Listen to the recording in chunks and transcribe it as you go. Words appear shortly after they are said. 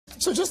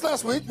So just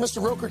last week, Mr.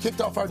 Roker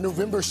kicked off our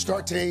November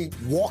Start Today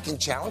Walking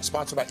Challenge,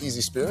 sponsored by Easy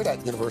Spirit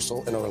at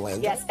Universal in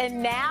Orlando. Yes,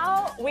 and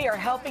now we are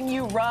helping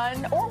you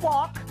run or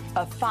walk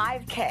a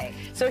 5K.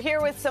 So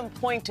here with some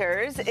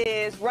pointers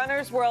is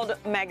Runner's World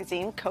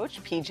Magazine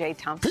coach PJ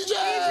Thompson. PJ!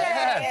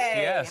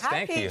 Yes, Hi,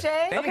 thank PJ. you.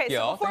 Thank Okay, you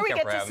so all. before Thank we you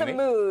get for to some having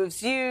me.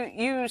 moves,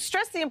 you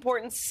stress the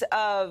importance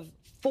of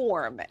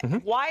form.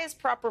 Why is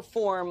proper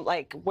form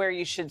like where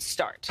you should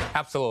start?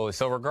 Absolutely.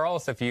 So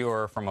regardless if you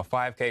are from a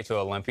 5K to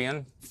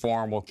Olympian,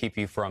 form will keep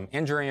you from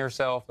injuring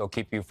yourself. It'll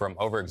keep you from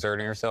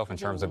overexerting yourself in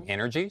terms of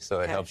energy.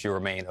 So it helps you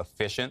remain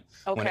efficient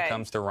when it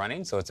comes to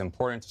running. So it's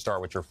important to start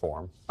with your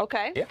form.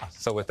 Okay. Yeah.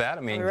 So with that,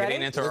 I mean,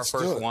 getting into Let's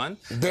our do first it. one.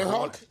 Bear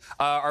hug?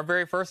 Our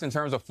very first in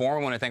terms of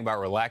form, when I think about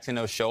relaxing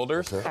those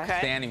shoulders, Okay.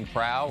 standing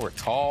proud, we're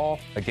tall,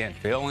 again,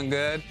 feeling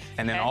good.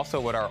 And then Okay.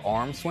 also with our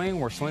arm swing,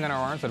 we're swinging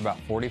our arms at about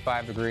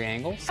 45-degree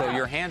angle. So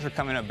your hands are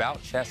coming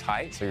about chest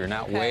height, so you're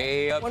not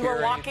way up When here we're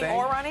or walking anything.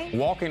 or running?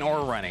 Walking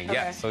or running,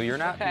 yes. So you're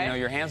not, Okay. you know,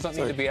 your hands don't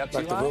need to be up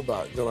Like too the high.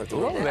 robot. They're like the A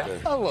little robot.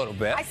 bit. A little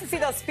bit. I used to see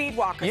those speed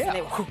walkers. Yeah.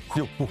 And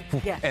they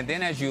Yeah. And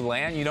then as you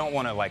land, you don't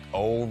want to like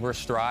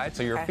overstride,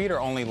 so your Okay. feet are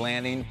only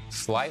landing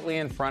slightly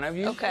in front of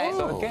you. Okay.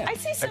 So again, I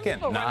see some again,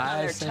 people running on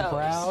their nice toes. and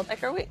proud.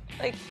 Like, are we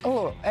like? A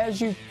little,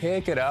 as you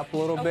pick it up a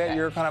little bit, Okay.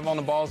 you're kind of on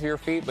the balls of your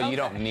feet, but you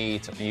don't Okay.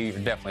 need to. You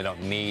definitely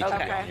don't need to be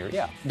Okay. on your.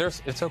 Yeah,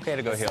 it's okay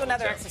to go Let's heel. do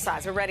another toe.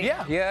 exercise. We're ready.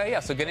 Yeah.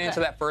 So getting into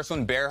that first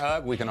one, bear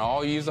hug. We can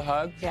all use a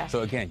hug. Yeah.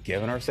 So again,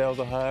 giving ourselves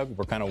a hug.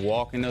 We're kind of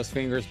walking those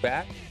fingers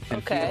back and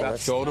Okay. feet about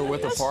shoulder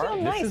width Does apart. feel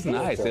This nice. is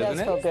nice, It does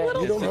isn't feel it?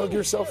 good. You don't hug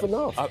yourself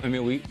enough. I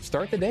mean, we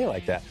start the day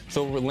like that.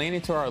 So we're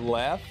leaning to our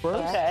left first.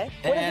 Okay.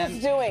 What is and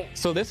this doing?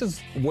 So this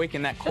is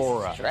waking that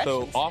core up. stretching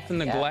So stuff, often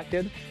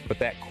neglected, but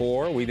that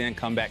core, we then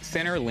come back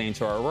center, lean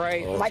to our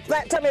right. Like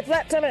flat tummy,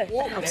 flat tummy.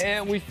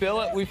 And we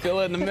feel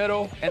it in the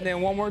middle, and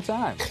then one more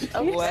time.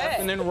 Left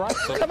and then right.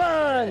 So, Come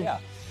on. yeah.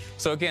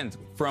 So again,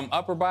 from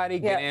upper body,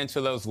 get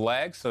into those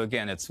legs. So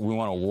again, we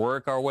want to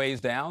work our ways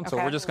down. So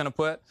Okay. we're just going to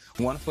put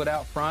one foot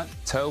out front,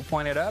 toe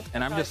pointed up,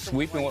 and I'm just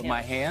sweeping with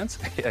my hands.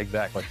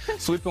 Exactly.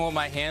 Sweeping with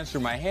my hands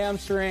through my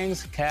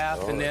hamstrings,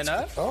 calf, and then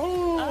up.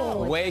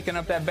 Waking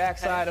up that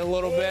backside a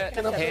little bit.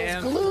 Waking up those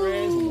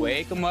Hamstrings,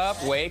 wake them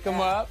up, wake them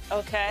up.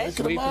 Okay.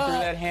 Sweeping through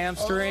that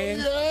hamstring,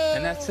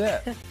 and that's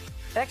it. It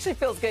actually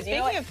feels good. You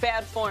know Speaking what? of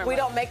bad form, We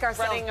don't make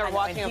ourselves running or I know,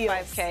 walking in a heels.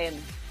 5K and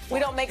We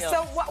don't make heels.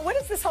 so. What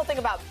is this whole thing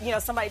about? You know,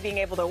 somebody being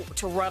able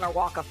to run or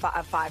walk a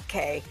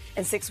 5K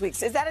in 6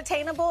 weeks? Is that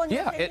attainable? In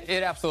your Yeah, opinion?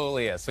 it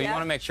absolutely is. So you Yeah?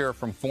 want to make sure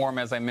from form,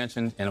 as I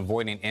mentioned, and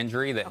avoiding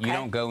injury, that you Okay.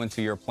 don't go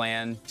into your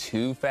plan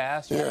too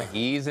fast. You want to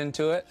ease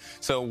into it.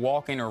 So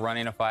walking or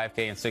running a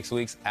 5K in 6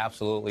 weeks,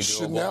 absolutely doable.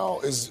 Chanel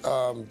is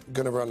going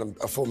to run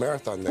a full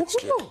marathon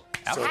next year.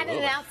 I hadn't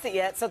announced it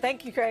yet, so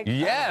thank you, Craig.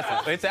 Yes,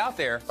 it's out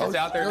there. It's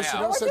out there no, now.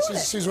 Chanel said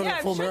she's running Yeah,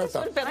 a full I'm sure this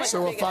marathon. would've been like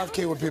So a a big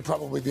 5K would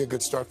probably be a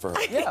good start for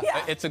her. Yeah,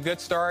 Yeah. it's a good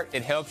start.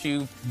 It helps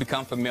you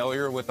become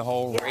familiar with the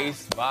whole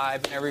race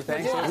vibe and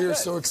everything. So We are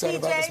so excited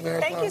about this PJ,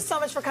 marathon. thank you so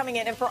much for coming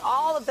in. And for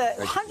all of the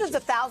hundreds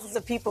of thousands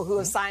of people who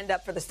have signed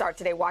up for the Start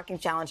Today Walking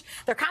Challenge,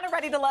 they're kind of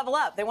ready to level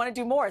up. They want to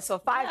do more. So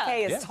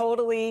 5K is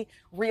totally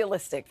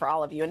realistic for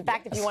all of you. In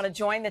fact, if you want to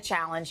join the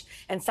challenge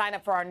and sign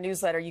up for our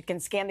newsletter, you can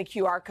scan the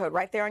QR code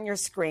right there on your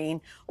screen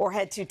or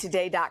head to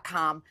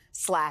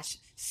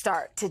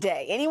today.com/start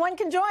today. Anyone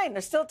can join.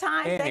 There's still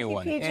time.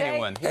 anyone, Thank you, PJ.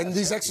 anyone. And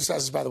these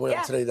exercises, by the way, Yeah.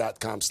 on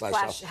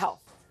today.com/health. /health.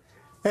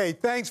 Hey,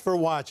 thanks for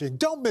watching.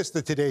 Don't miss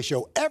the Today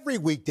Show every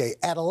weekday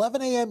at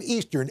 11 a.m.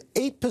 Eastern,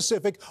 8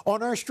 Pacific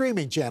on our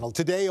streaming channel,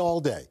 Today All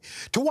Day.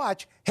 To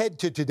watch, head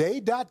to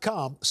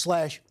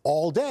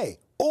today.com/allday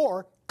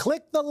or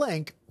click the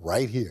link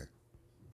right here.